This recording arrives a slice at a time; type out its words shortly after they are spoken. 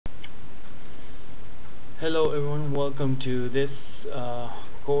Hello everyone, welcome to this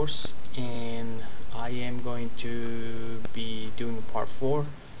course, and I am going to be doing part 4.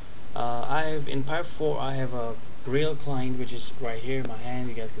 In part 4 I have a real client which is right here in my hand.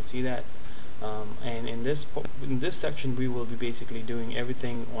 You guys can see that, and in this section we will be basically doing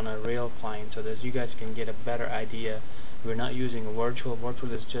everything on a real client so that you guys can get a better idea. We're not using a virtual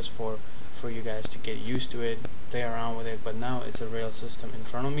is just for you guys to get used to it, play around with it, but now it's a real system in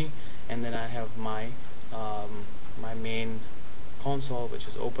front of me, and then I have my main console, which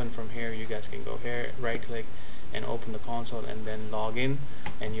is open from here. You guys can go here, right click and open the console and then log in,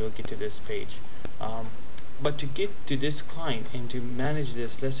 and you'll get to this page. But to get to this client and to manage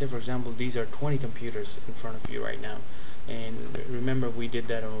this, let's say for example these are 20 computers in front of you right now, and remember we did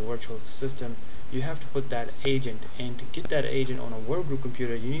that on a virtual system. You have to put that agent, and to get that agent on a workgroup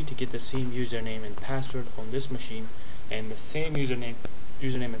computer you need to get the same username and password on this machine and the same username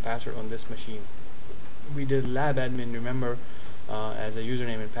and password on this machine. We did lab admin, remember, as a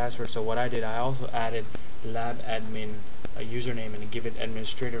username and password. So what I did, I also added lab admin username and give it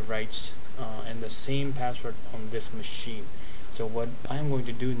administrative rights and the same password on this machine. So what I'm going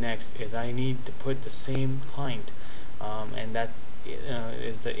to do next is I need to put the same client, and that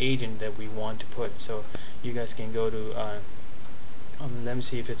is the agent that we want to put. So you guys can go to let me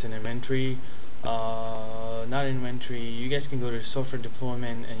see if it's an inventory. Not inventory. You guys can go to software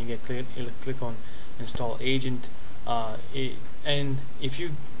deployment and you can click on install agent, and if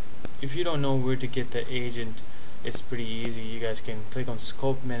you don't know where to get the agent, it's pretty easy. You guys can click on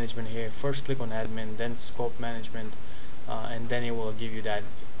scope management here. First click on admin, then scope management, and then it will give you that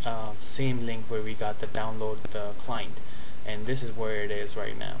same link where we got the download the client, and this is where it is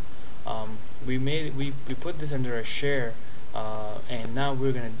right now. We put this under a share, and now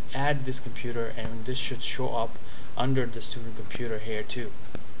we're gonna add this computer, and this should show up under the student computer here too.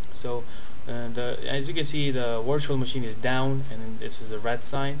 So as you can see, the virtual machine is down and this is a red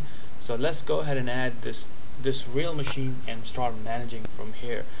sign. So let's go ahead and add this real machine and start managing from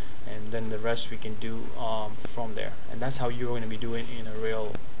here, and then the rest we can do from there. And that's how you're going to be doing in a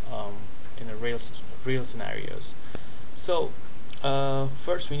real real scenarios. So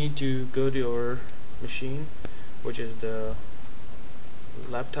first we need to go to our machine, which is the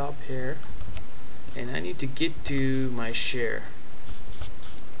laptop here, and I need to get to my share.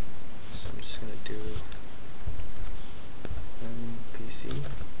 So I'm just gonna do PC.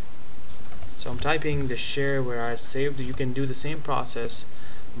 So I'm typing the share where I saved. You can do the same process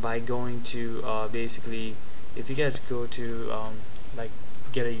by going to basically, if you guys go to like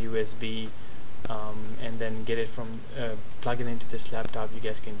get a USB and then get it from plug it into this laptop, you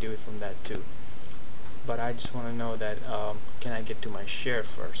guys can do it from that too. But I just want to know that can I get to my share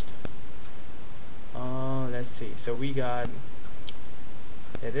first? Let's see. So we got,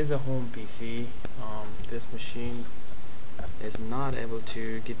 it is a home PC. This machine is not able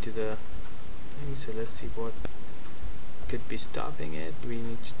to get to the thing, so let's see what could be stopping it. We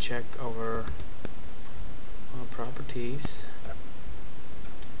need to check our properties,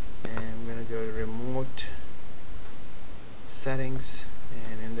 and I'm gonna go to remote settings,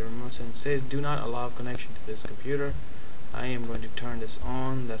 and in the remote settings it says do not allow connection to this computer. I am going to turn this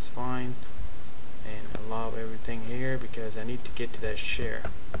on, that's fine, and allow everything here because I need to get to that share,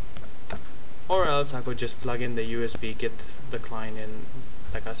 or else I could just plug in the USB, get the client, and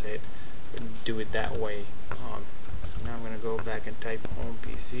like I said, do it that way. Now I'm gonna go back and type home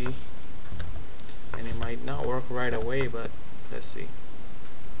PC, and it might not work right away, but let's see.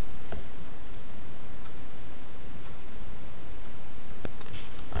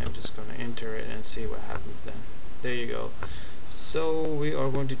 I'm just gonna enter it and see what happens then. There you go. So we are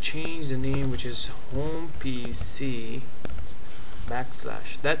going to change the name, which is home PC /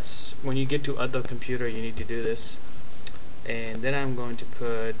 that's when you get to other computer you need to do this. And then I'm going to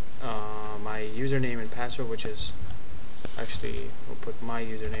put my username and password, which is actually, we'll put my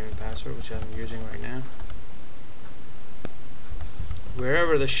username and password, which I'm using right now.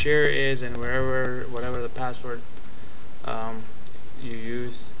 Wherever the share is and whatever the password you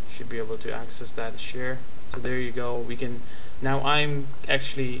use, should be able to access that share. So there you go. We can now, I'm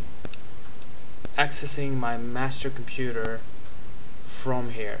actually accessing my master computer from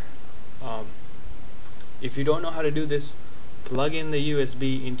here. If you don't know how to do this, plug in the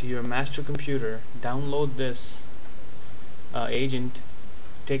USB into your master computer, download this agent,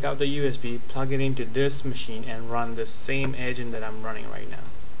 take out the USB, plug it into this machine, and run the same agent that I'm running right now.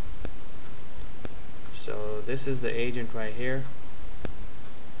 So this is the agent right here.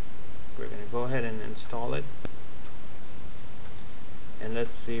 We're going to go ahead and install it, and let's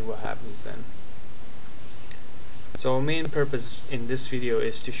see what happens then. So our main purpose in this video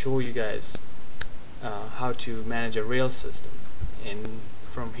is to show you guys how to manage a real system, and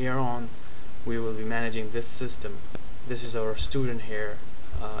from here on we will be managing this system. This is our student here,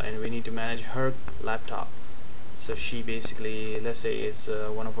 and we need to manage her laptop. So she basically, let's say, is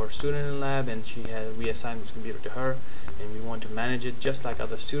one of our students in the lab, and we assigned this computer to her, and we want to manage it just like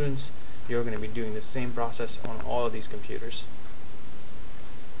other students. You're going to be doing the same process on all of these computers.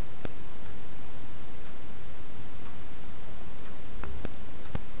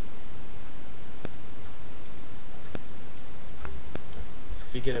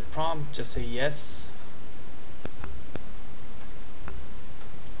 If you get a prompt, just say yes.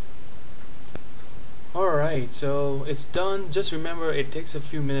 Alright, so it's done. Just remember, it takes a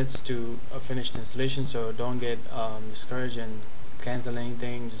few minutes to finish the installation, so don't get discouraged and cancel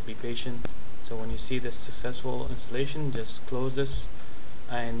anything. Just be patient. So when you see this successful installation, just close this,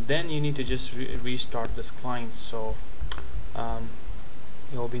 and then you need to just restart this client. So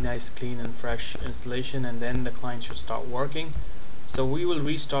it will be nice, clean and fresh installation, and then the client should start working. So we will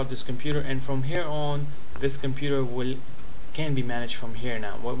restart this computer, and from here on this computer can be managed from here.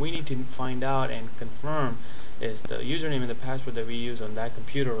 Now what we need to find out and confirm is the username and the password that we use on that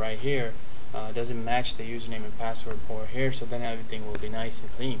computer right here doesn't match the username and password over here, so then everything will be nice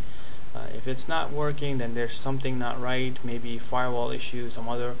and clean. If it's not working, then there's something not right, maybe firewall issue, some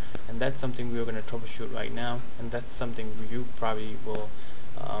other, and that's something we're going to troubleshoot right now, and that's something you probably will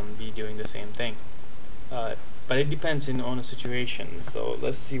be doing the same thing. But it depends on the situation. So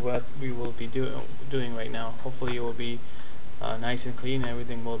let's see what we will be doing right now. Hopefully it will be nice and clean,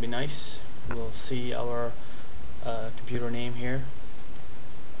 everything will be nice. We'll see our computer name here.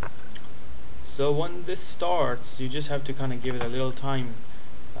 So when this starts, you just have to kind of give it a little time,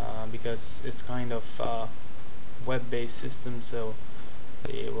 because it's kind of web-based system, so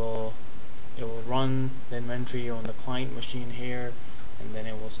it will run the inventory on the client machine here, and then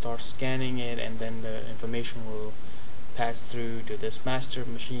it will start scanning it, and then the information will pass through to this master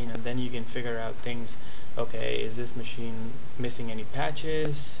machine, and then you can figure out things. Okay, is this machine missing any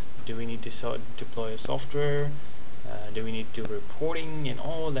patches? Do we need to deploy a software? Do we need to do reporting and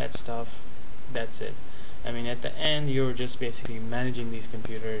all that stuff? That's it. I mean, at the end, you're just basically managing these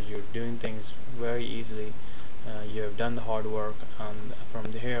computers. You're doing things very easily. You have done the hard work, and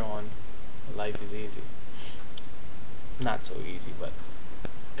from here on, life is easy. Not so easy, but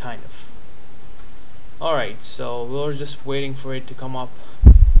kind of. Alright, so we're just waiting for it to come up.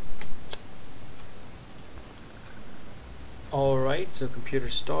 Alright, so computer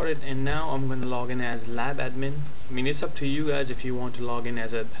started, and now I'm going to log in as lab admin. I mean, it's up to you guys if you want to log in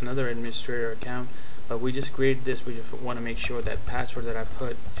as another administrator account, but we just created this. We just want to make sure that password that I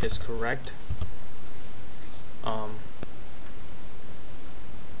put is correct.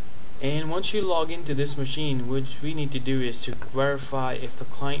 And once you log into this machine, what we need to do is to verify if the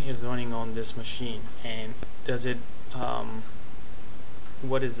client is running on this machine, and does it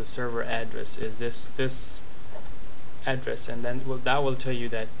what is the server address, is this address, and then that will tell you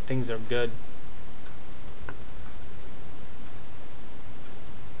that things are good.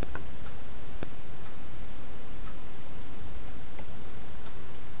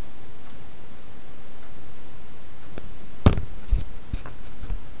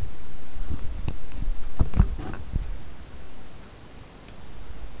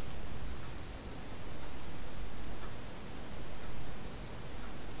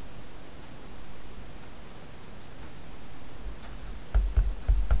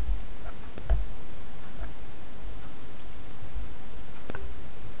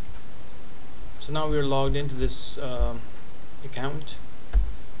 So now we're logged into this account.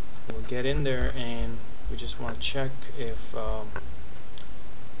 We'll get in there, and we just want to check if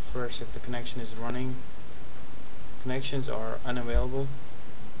first if the connection is running. Connections are unavailable.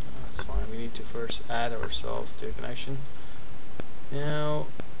 That's fine. We need to first add ourselves to a connection. Now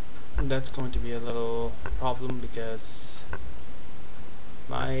that's going to be a little problem because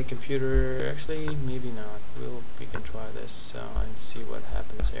my computer, actually maybe not. We can try this and see what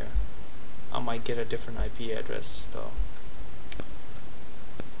happens here. I might get a different IP address though.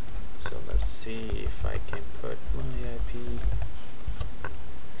 So let's see if I can put my IP.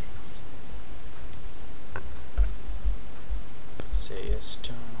 Say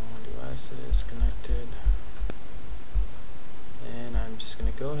external devices connected, and I'm just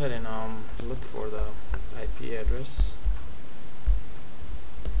gonna go ahead and look for the IP address,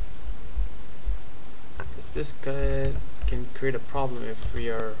 because this guy can create a problem if we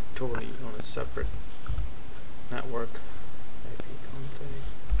are totally on a separate network. IP config.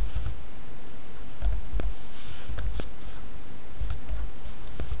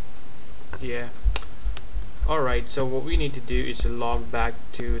 Yeah, Alright, so what we need to do is to log back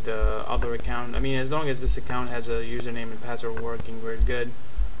to the other account. I mean, as long as this account has a username and password working, we're good.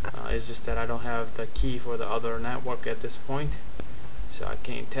 It's just that I don't have the key for the other network at this point, so I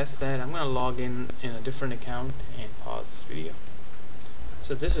can't test that. I'm going to log in a different account and pause this video.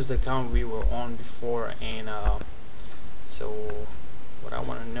 So this is the account we were on before, and so what I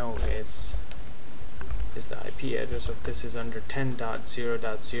want to know is the IP address of this is under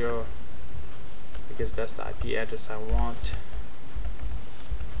 10.0.0, because that's the IP address I want.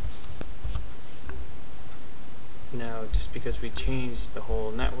 Now, just because we changed the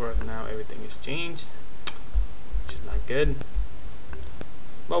whole network, now everything is changed, which is not good.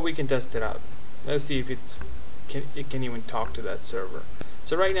 But we can test it out. Let's see if it can even talk to that server.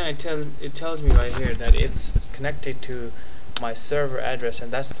 So right now it tells me right here that it's connected to my server address,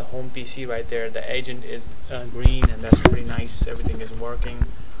 and that's the home PC right there. The agent is green, and that's pretty nice. Everything is working.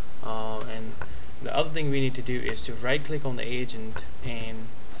 And the other thing we need to do is to right click on the agent and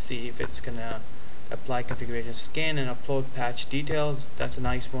see if it's gonna apply configuration, scan and upload patch details. That's a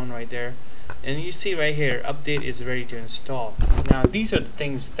nice one right there. And you see right here, update is ready to install. Now these are the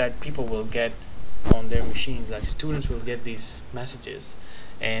things that people will get on their machines, like students will get these messages.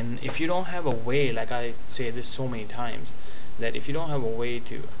 And if you don't have a way, like I say this so many times, that if you don't have a way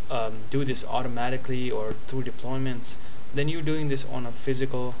to do this automatically or through deployments, then you're doing this on a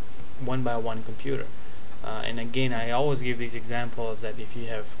physical one-by-one computer. And again, I always give these examples that if you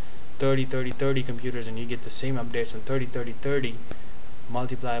have 30 computers and you get the same updates on 30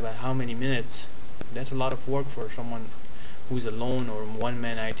 multiply by how many minutes, that's a lot of work for someone who's alone or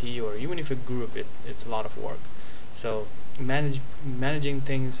one-man IT, or even if a group, it's a lot of work. So managing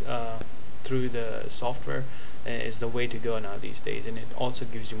things through the software is the way to go now these days, and it also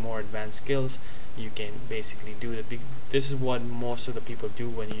gives you more advanced skills. You can basically do this is what most of the people do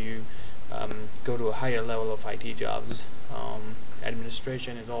when you go to a higher level of IT jobs.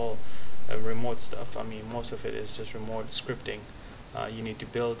 Administration is all remote stuff. I mean, most of it is just remote scripting. You need to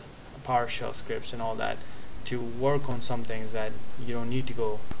build PowerShell scripts and all that to work on some things that you don't need to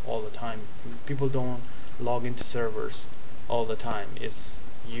go all the time. People don't log into servers all the time.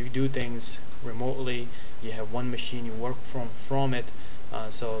 You do things remotely. You have one machine, you work from it.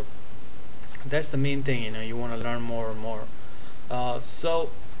 So that's the main thing. You want to learn more and more.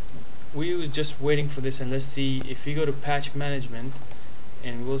 So we was just waiting for this, and let's see if we go to patch management,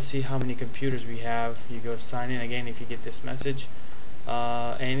 and we'll see how many computers we have. You go sign in again if you get this message,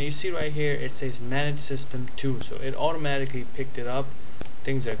 and you see right here it says manage system 2, so it automatically picked it up.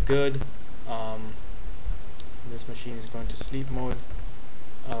 Things are good. This machine is going to sleep mode,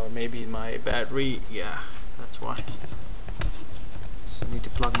 or maybe my battery, yeah, that's why. So I need to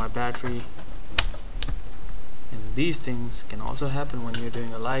plug my battery. And these things can also happen when you're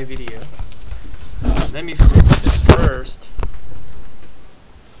doing a live video. Let me fix this first,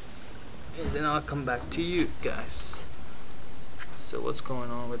 and then I'll come back to you guys. So what's going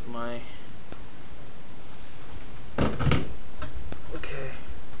on with my... Okay,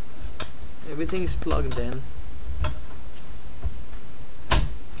 everything's plugged in.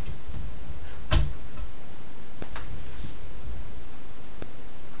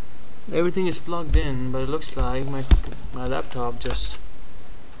 Everything is plugged in, but it looks like my laptop just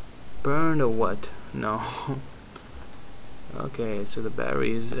burned or what? No. Okay, so the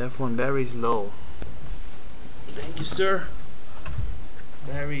F1 battery is low. Thank you, sir.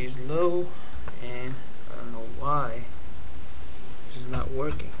 Battery is low, and I don't know why this is not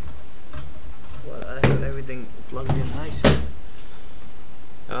working. Well, I have everything plugged in nicely.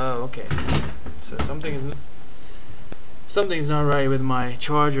 Oh, okay. So something's not right with my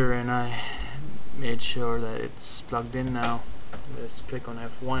charger, and I made sure that it's plugged in now. Let's click on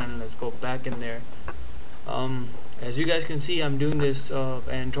F1 and let's go back in there. As you guys can see, I'm doing this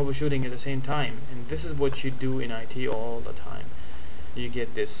and troubleshooting at the same time, and this is what you do in IT all the time. You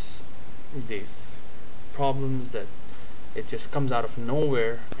get these problems that it just comes out of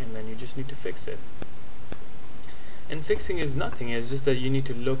nowhere, and then you just need to fix it. And fixing is nothing, it's just that you need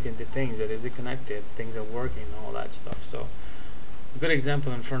to look into things, that is it connected, things are working, and all that stuff. So a good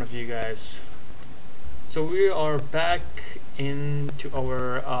example in front of you guys. So we are back into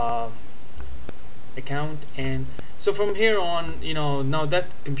our account, and so from here on, now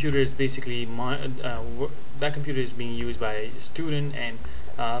that computer is basically that computer is being used by a student, and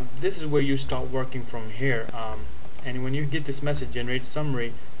this is where you start working from here. And when you get this message, generate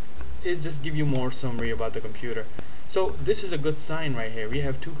summary, it's just give you more summary about the computer. So this is a good sign right here. We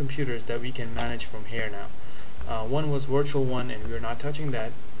have two computers that we can manage from here now. One was virtual one, and we're not touching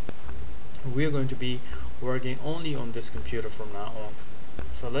that. We're going to be working only on this computer from now on.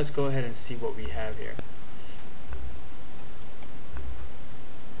 So let's go ahead and see what we have here.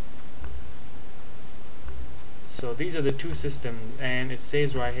 So these are the two systems, and it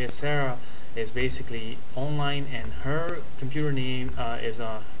says right here Sarah is basically online, and her computer name is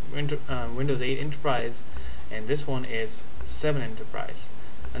Windows 8 Enterprise, and this one is 7 Enterprise.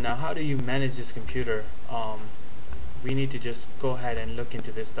 And now how do you manage this computer? We need to just go ahead and look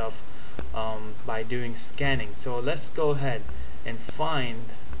into this stuff by doing scanning. So let's go ahead and find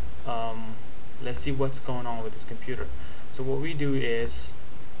let's see what's going on with this computer. So what we do is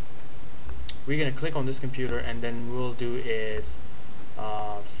we're gonna click on this computer, and then we'll do is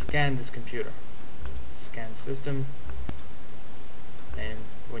scan this computer. Scan system, and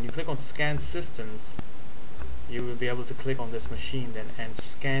when you click on scan systems, you will be able to click on this machine then and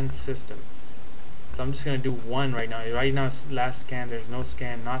scan systems. So I'm just gonna do one right now. Right now it's last scan, there's no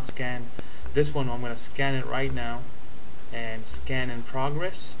scan, not scan. This one I'm gonna scan it right now, and scan in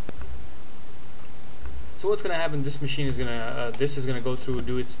progress. So what's gonna happen, this machine is gonna this is gonna go through,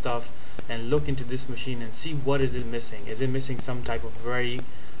 do its stuff, and look into this machine and see what is it missing. Is it missing some type of very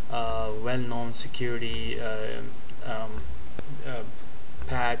well-known security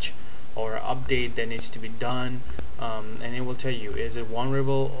patch or update that needs to be done, and it will tell you, is it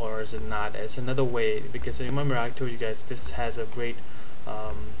vulnerable or is it not. It's another way, because remember I told you guys this has a great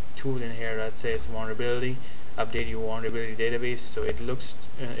tool in here that says vulnerability, update your vulnerability database. So it looks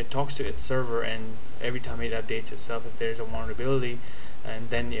it talks to its server, and every time it updates itself if there's a vulnerability,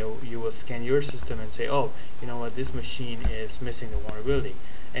 and then you will scan your system and say, oh, you know what, this machine is missing the vulnerability.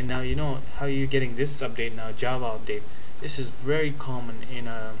 And now you know how you're getting this update now, Java update. This is very common in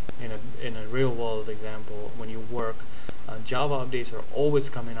a real world example. When you work, Java updates are always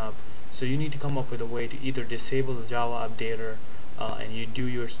coming up, so you need to come up with a way to either disable the Java updater and you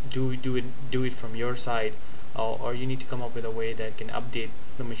do it from your side, or you need to come up with a way that can update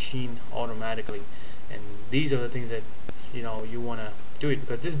the machine automatically. And these are the things that you want to do it,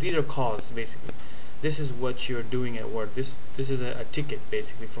 because these are calls basically. This is what you're doing at work. This is a ticket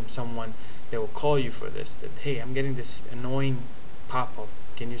basically from someone that will call you for this, that hey, I'm getting this annoying pop-up,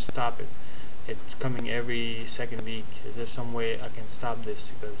 can you stop it? It's coming every second week. Is there some way I can stop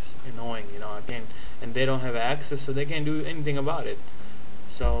this, because it's annoying, I can't, and they don't have access, so they can't do anything about it.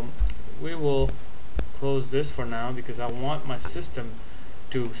 So we will close this for now, because I want my system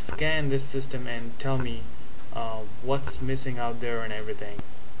to scan this system and tell me what's missing out there and everything.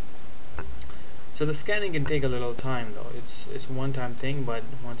 So the scanning can take a little time though. It's a one-time thing, but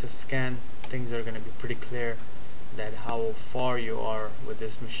once you scan, things are going to be pretty clear that how far you are with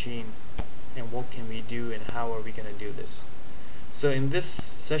this machine and what can we do and how are we going to do this. So in this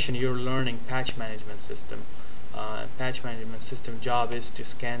session you're learning patch management system. Patch management system job is to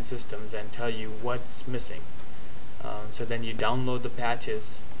scan systems and tell you what's missing. So then you download the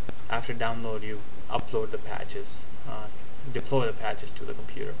patches. After download, you upload the patches, deploy the patches to the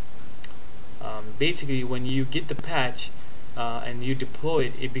computer. Basically when you get the patch and you deploy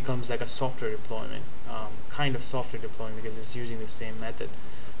it, it becomes like a software deployment, kind of software deployment, because it's using the same method.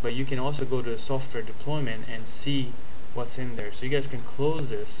 But you can also go to software deployment and see what's in there. So you guys can close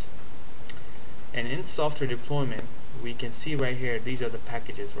this, and in software deployment we can see right here, these are the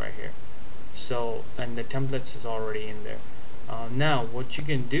packages right here. So, and the templates is already in there. Now what you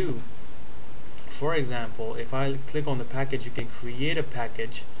can do, for example, if I click on the package, you can create a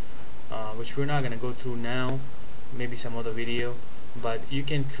package, which we're not going to go through now, maybe some other video, but you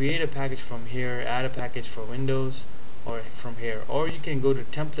can create a package from here, add a package for Windows, or from here, or you can go to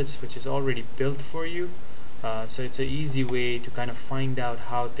templates, which is already built for you. So it's an easy way to kind of find out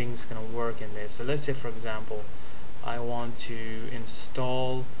how things gonna work in there. So let's say for example I want to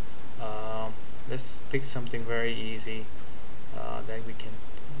install let's pick something very easy that we can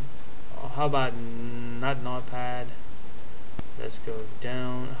how about not Notepad, let's go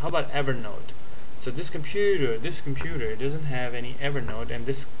down, how about Evernote. So this computer doesn't have any Evernote, and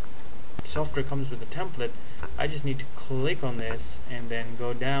this software comes with a template. I just need to click on this and then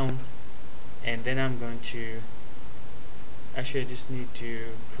go down, and then I'm going to actually I just need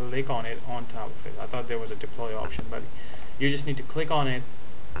to click on it on top of it. I thought there was a deploy option, but you just need to click on it,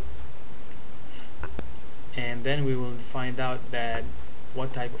 and then we will find out that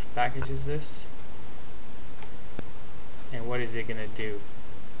what type of package is this and what is it gonna do.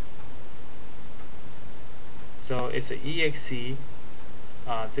 So it's an exe.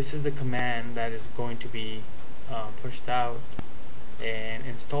 This is the command that is going to be pushed out, and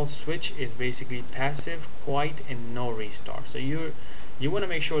install switch is basically passive, quiet, and no restart. So you want to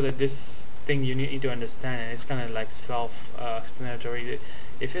make sure that this thing you need to understand, and it's kind of like self-explanatory.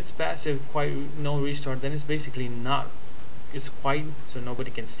 If it's passive, quiet, no restart, then it's basically not. It's quiet, so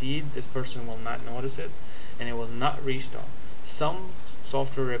nobody can see it. This person will not notice it, and it will not restart. Some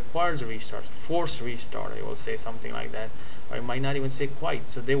software requires a restart, force restart, it will say something like that, or it might not even say quite.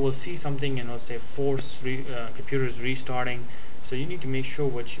 So they will see something and it'll say force computers restarting. So you need to make sure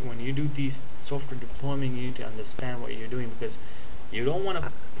when you do these software deployment, you need to understand what you're doing, because you don't want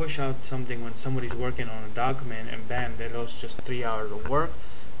to push out something when somebody's working on a document and bam, they lost just 3 hours of work.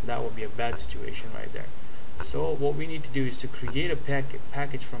 That would be a bad situation right there. So what we need to do is to create a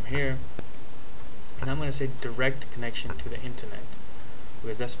package from here, and I'm going to say direct connection to the internet,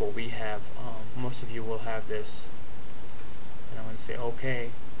 because that's what we have. Most of you will have this, and I'm going to say OK.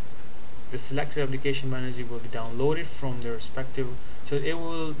 The selected application manager will be downloaded from the respective, so it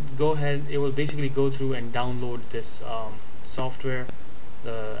will go ahead, it will basically go through and download this software,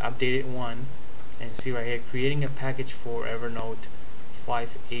 the updated one, and see right here, creating a package for Evernote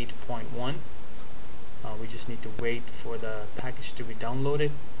 5.8.1. We just need to wait for the package to be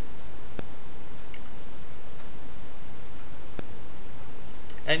downloaded.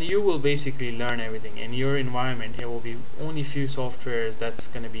 And you will basically learn everything in your environment. It will be only few softwares that's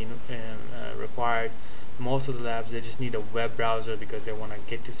going to be required. Most of the labs, they just need a web browser because they want to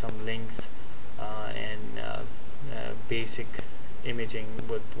get to some links, and basic imaging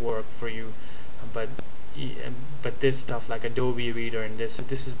would work for you. But this stuff like Adobe Reader and this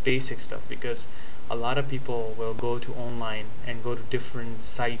is basic stuff, because a lot of people will go to online and go to different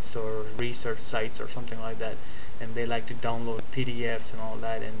sites or research sites or something like that, and they like to download PDFs and all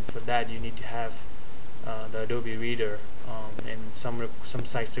that, and for that you need to have the Adobe Reader, and some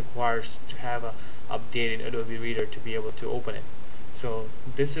sites requires to have a updated Adobe Reader to be able to open it. So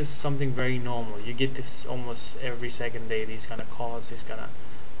this is something very normal. You get this almost every second day, these kind of calls, these kind of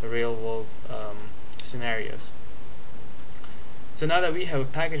real world scenarios. So now that we have a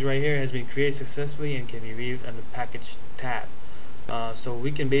package right here, has been created successfully and can be viewed on the package tab. So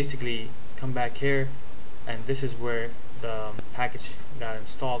we can basically come back here, and this is where the package got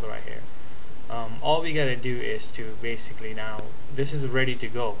installed right here. All we gotta do is to basically, now this is ready to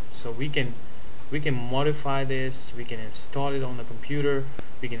go. So we can modify this, we can install it on the computer,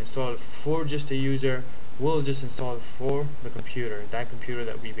 we can install it for just a user. We'll just install it for the computer, that computer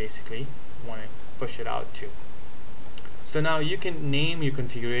that we basically want to push it out to. So now you can name your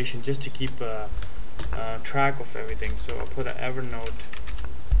configuration just to keep track of everything. So I'll put an Evernote,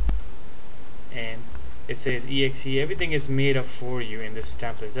 and it says exe. Everything is made up for you in this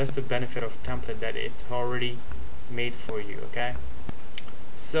template. That's the benefit of template, that it's already made for you. Okay,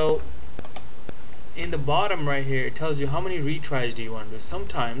 so in the bottom right here, it tells you how many retries do you want to do.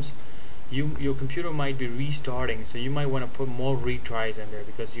 Sometimes your computer might be restarting, so you might want to put more retries in there,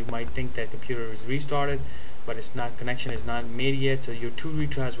 because you might think that computer is restarted, but it's not, connection is not made yet, so your 2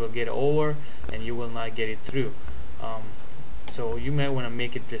 retries will get over and you will not get it through. So you may want to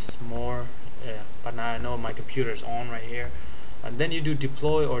make it this more, but now I know my computer is on right here. And then you do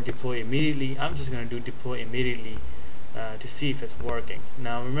deploy or deploy immediately. I'm just going to do deploy immediately to see if it's working.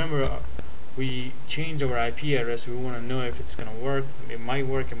 Now remember, we change our IP address. We want to know if it's going to work. It might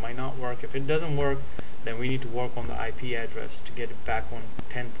work, it might not work. If it doesn't work, then we need to work on the IP address to get it back on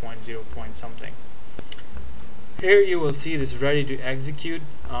 10.0 point something. Here you will see this ready to execute,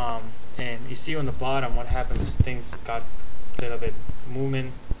 and you see on the bottom what happens. Things got a little bit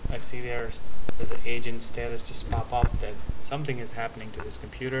movement. I see there's an agent status just pop up that something is happening to this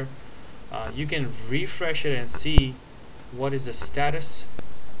computer. You can refresh it and see what is the status.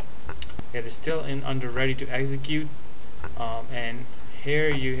 It is still under ready to execute, and here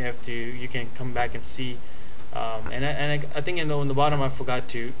you can come back and see, and I think on the bottom I forgot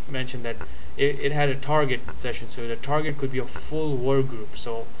to mention that it had a target session, so the target could be a full work group.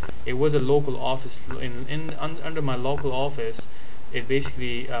 So it was a local office. Under my local office, it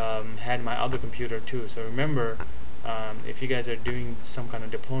basically had my other computer too. So remember, if you guys are doing some kind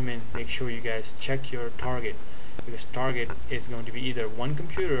of deployment, make sure you guys check your target, because target is going to be either one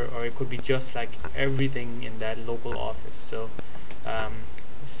computer or it could be just like everything in that local office. So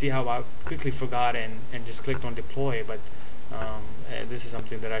see how I quickly forgot and just clicked on deploy, but this is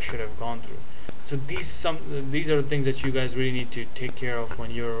something that I should have gone through. So these are the things that you guys really need to take care of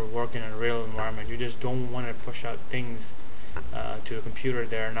when you're working in a real environment. You just don't want to push out things to the computer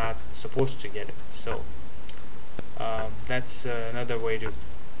that are not supposed to get it. So that's another way to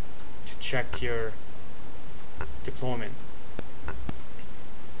check your deployment.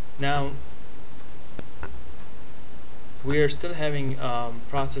 Now we are still having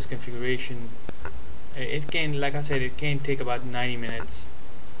process configuration. It can, like I said, it can take about 90 minutes.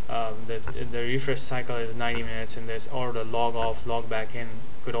 The refresh cycle is 90 minutes in this, or the log off, log back in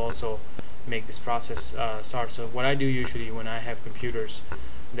could also make this process start. So what I do usually when I have computers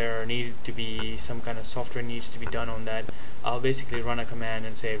there needed to be some kind of software needs to be done on that, I'll basically run a command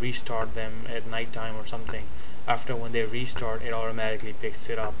and say restart them at nighttime or something. After when they restart, it automatically picks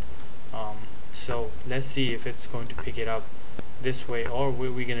it up. So let's see if it's going to pick it up this way, or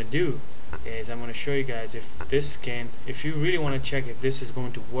what we're gonna do is I'm gonna show you guys if you really want to check if this is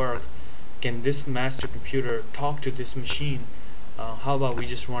going to work, can this master computer talk to this machine. How about we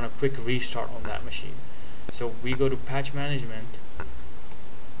just run a quick restart on that machine. So we go to patch management,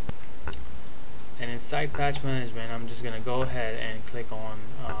 and inside patch management I'm just gonna go ahead and click on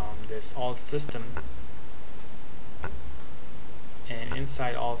this all system, and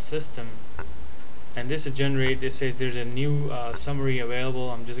inside all system, and this is this says there's a new summary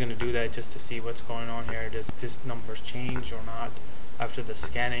available. I'm just gonna do that just to see what's going on here. Does this numbers change or not after the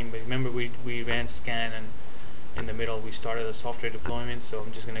scanning? But remember we ran scan, and in the middle we started the software deployment, so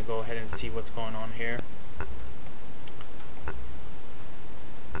I'm just gonna go ahead and see what's going on here.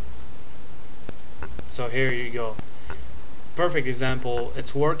 So here you go, perfect example.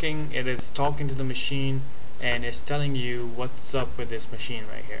 It's working, it is talking to the machine, and it's telling you what's up with this machine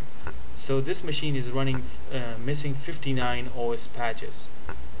right here. So this machine is running missing 59 OS patches,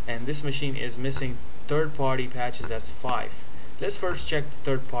 and this machine is missing third-party patches. That's 5. Let's first check the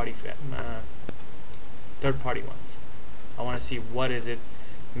third-party ones. I want to see what is it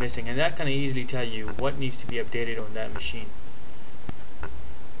missing, and that can easily tell you what needs to be updated on that machine.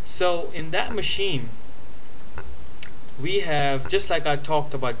 So in that machine, we have, just like I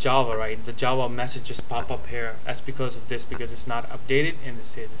talked about Java, right? The Java messages pop up here. That's because of this, because it's not updated, and it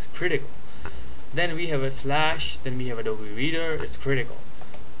says it's critical. Then we have a Flash, then we have Adobe Reader, it's critical.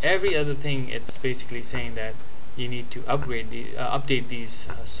 Every other thing, it's basically saying that you need to update these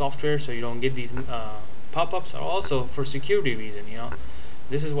software so you don't get these pop-ups, or also for security reason, you know.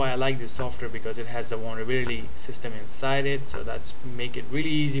 This is why I like this software, because it has the vulnerability system inside it, so that's make it really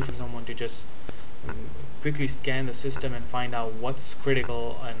easy for someone to just quickly scan the system and find out what's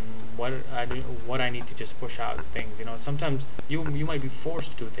critical and what I need to just push out things. You know, sometimes you might be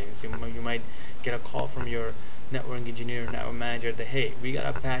forced to do things. You might get a call from your network engineer, network manager that, hey, we got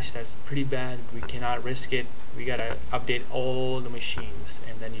a patch that's pretty bad, we cannot risk it, we gotta update all the machines,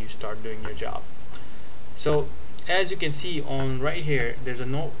 and then you start doing your job. So as you can see on right here, there's a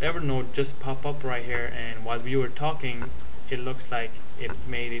Evernote just pop up right here, and while we were talking, it looks like it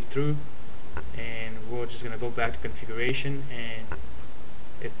made it through. And we're just gonna go back to configuration, and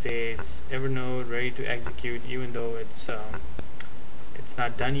it says Evernote ready to execute, even though it's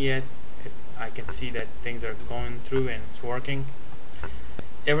not done yet. I can see that things are going through and it's working.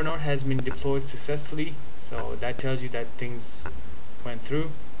 Evernote has been deployed successfully, so that tells you that things went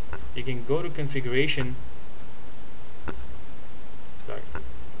through. You can go to configuration. Sorry,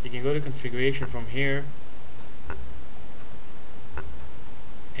 you can go to configuration from here,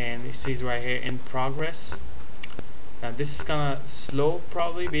 and it says right here in progress. Now this is kinda slow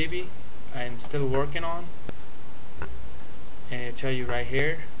probably, baby, and still working on, and it tell you right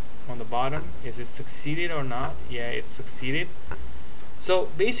here on the bottom, is it succeeded or not? Yeah, it succeeded. So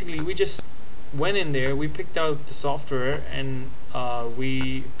basically we just went in there, we picked out the software, and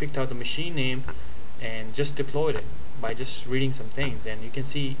we picked out the machine name and just deployed it by just reading some things. And you can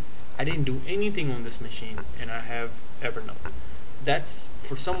see I didn't do anything on this machine, and I have Evernote. That's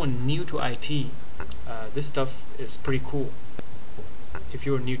for someone new to IT. This stuff is pretty cool if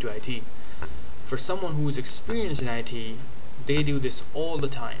you're new to IT. For someone who is experienced in IT, they do this all the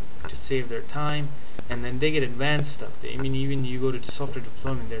time to save their time, and then they get advanced stuff. I mean, even you go to the software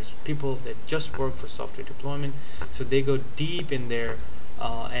deployment, there's people that just work for software deployment, so they go deep in there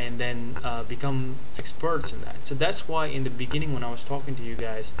and then become experts in that. So that's why in the beginning when I was talking to you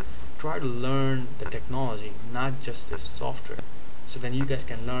guys, try to learn the technology, not just this software, so then you guys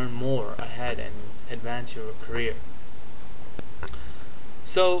can learn more ahead and advance your career.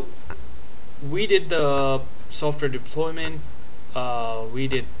 So we did the software deployment, we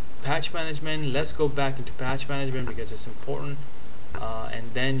did patch management. Let's go back into patch management because it's important.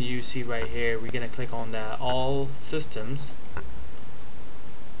 And then you see right here, we're gonna click on the all systems,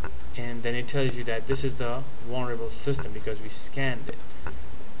 and then it tells you that this is the vulnerable system because we scanned it.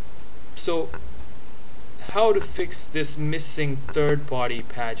 So how to fix this missing third-party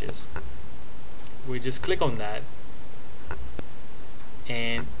patches? We just click on that,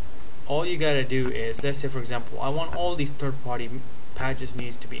 and all you gotta do is, let's say for example, I want all these third-party patches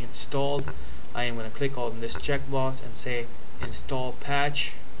needs to be installed. I am gonna click on this checkbox and say install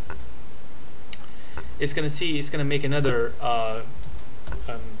patch. It's gonna make another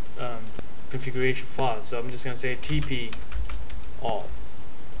configuration file. So I'm just gonna say TP all,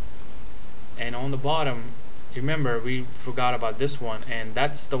 and on the bottom remember we forgot about this one, and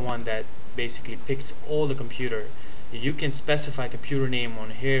that's the one that basically picks all the computer. You can specify computer name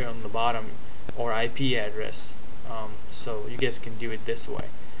on here on the bottom or IP address, so you guys can do it this way.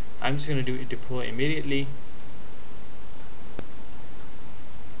 I'm just going to do deploy immediately.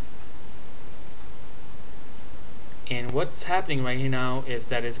 And what's happening right here now is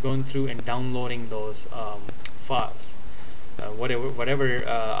that it's going through and downloading those files, whatever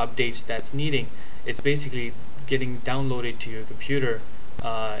updates that's needing. It's basically getting downloaded to your computer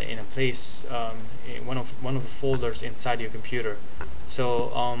in a place, in one of the folders inside your computer.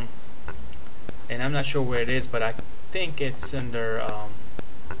 So and I'm not sure where it is, but I think it's under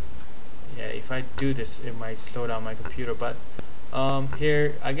yeah, if I do this it might slow down my computer, but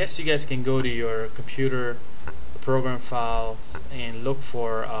here I guess you guys can go to your computer program file and look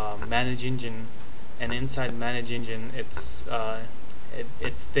for manage engine, and inside manage engine it's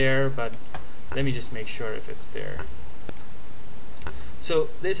there, but let me just make sure if it's there. So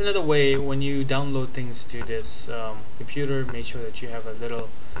there's another way when you download things to this computer. Make sure that you have a little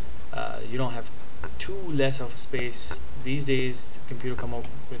you don't have too less of space. These days the computer come up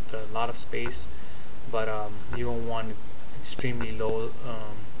with a lot of space, but you don't want extremely low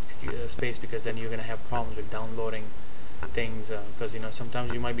space, because then you're gonna have problems with downloading things, because you know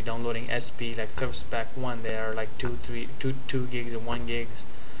sometimes you might be downloading SP like Service Pack 1. They are like 2 gigs and 1 gigs,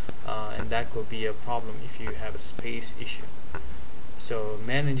 and that could be a problem if you have a space issue. So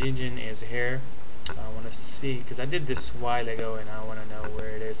manage engine is here. I want to see, because I did this a while ago and I want to know where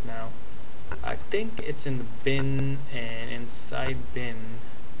it is now. I think it's in the bin, and inside bin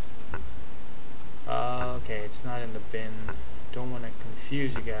okay, it's not in the bin. Don't want to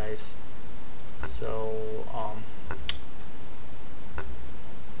confuse you guys, so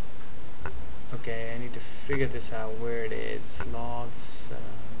okay, I need to figure this out where it is. Logs,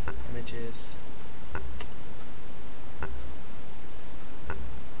 images,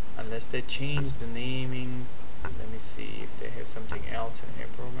 unless they change the naming. Let me see if they have something else in here.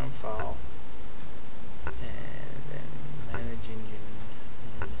 Program file, and then manage engine.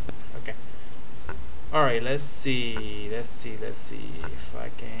 Okay. Alright, let's see if I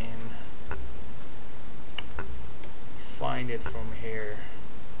can find it from here.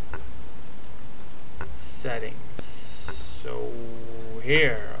 Settings. So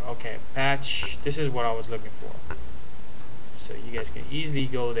here, okay, patch. This is what I was looking for. So you guys can easily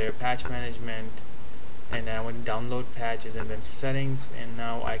go there, patch management, and then I want to download patches, and then settings, and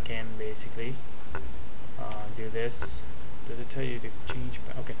now I can basically do this. Does it tell you to change?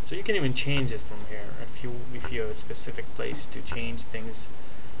 Okay, so you can even change it from here if you have a specific place to change things.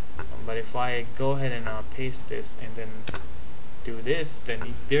 But if I go ahead and paste this and then do this,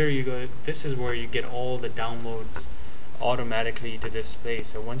 then there you go. This is where you get all the downloads automatically to this place.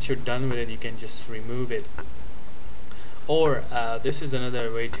 So once you're done with it, you can just remove it. Or this is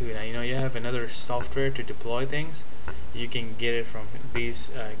another way too. Now you know you have another software to deploy things. You can get it from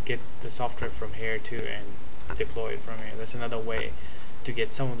these. Get the software from here too and deploy it from here. That's another way to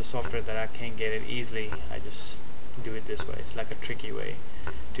get some of the software that I can't get it easily. I just do it this way. It's like a tricky way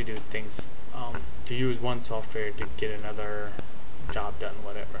to do things. To use one software to get another job done,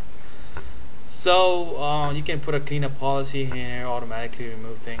 whatever. So you can put a cleanup policy here, automatically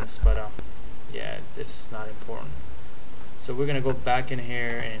remove things, but yeah, this is not important. So we're gonna go back in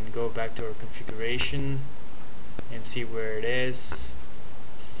here and go back to our configuration and see where it is.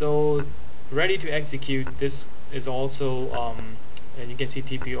 So ready to execute. This is also and you can see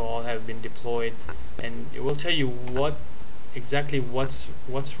TP all have been deployed, and it will tell you what exactly what's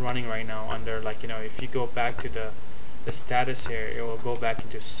running right now under, like, you know, if you go back to the status here, it will go back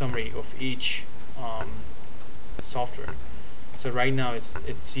into summary of each software. So right now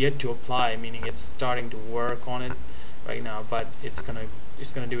it's yet to apply, meaning it's starting to work on it right now, but it's gonna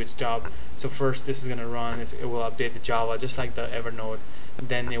do its job. So first this is gonna run, it will update the Java just like the Evernote,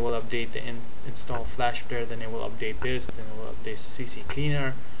 then it will update the install Flash Player, then it will update this, then it will update CC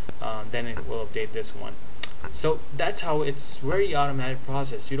Cleaner, then it will update this one. So that's how it's very automatic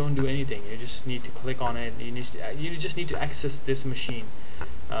process. You don't do anything. You just need to click on it. You just need to access this machine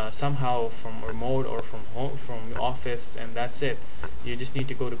somehow from remote or from home, from office, and that's it. You just need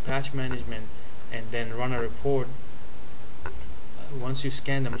to go to patch management and then run a report. Once you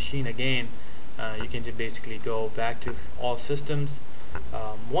scan the machine again, you can just basically go back to all systems.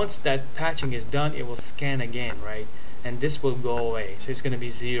 Once that patching is done, it will scan again, right? And this will go away. So it's going to be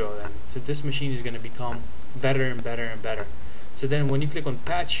 0 then. So this machine is going to become better and better and better. So then when you click on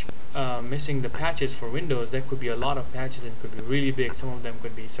patch, missing the patches for Windows, that could be a lot of patches and could be really big. Some of them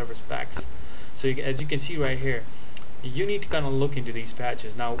could be service packs. So as you can see right here, you need to kind of look into these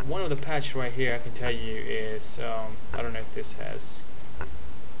patches. Now, one of the patches right here I can tell you is I don't know if this has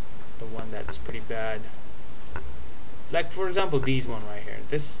the one that's pretty bad. Like for example, these one right here.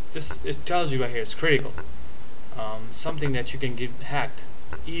 This it tells you right here it's critical. Something that you can get hacked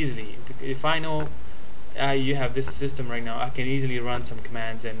easily. If I know you have this system right now, I can easily run some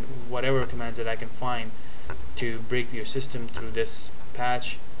commands, and whatever commands that I can find to break your system through this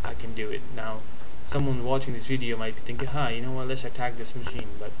patch, I can do it. Now, someone watching this video might be thinking, you know what, let's attack this machine,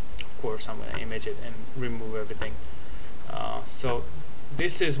 but of course I'm going to image it and remove everything. So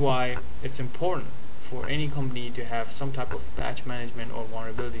this is why it's important for any company to have some type of patch management or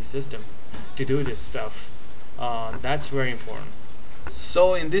vulnerability system to do this stuff. That's very important.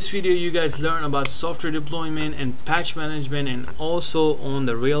 So in this video you guys learn about software deployment and patch management, and also on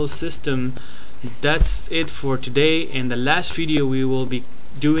the real system. That's it for today, and the last video we will be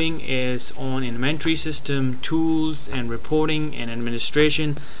doing is on inventory system, tools and reporting and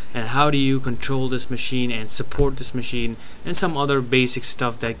administration, and how do you control this machine and support this machine, and some other basic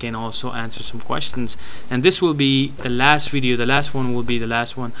stuff that can also answer some questions. And this will be the last video. The last one will be the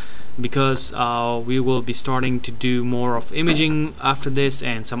last one, because we will be starting to do more of imaging after this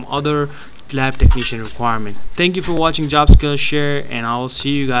and some other lab technician requirement. Thank you for watching Job Skills Share, and I'll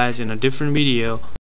see you guys in a different video.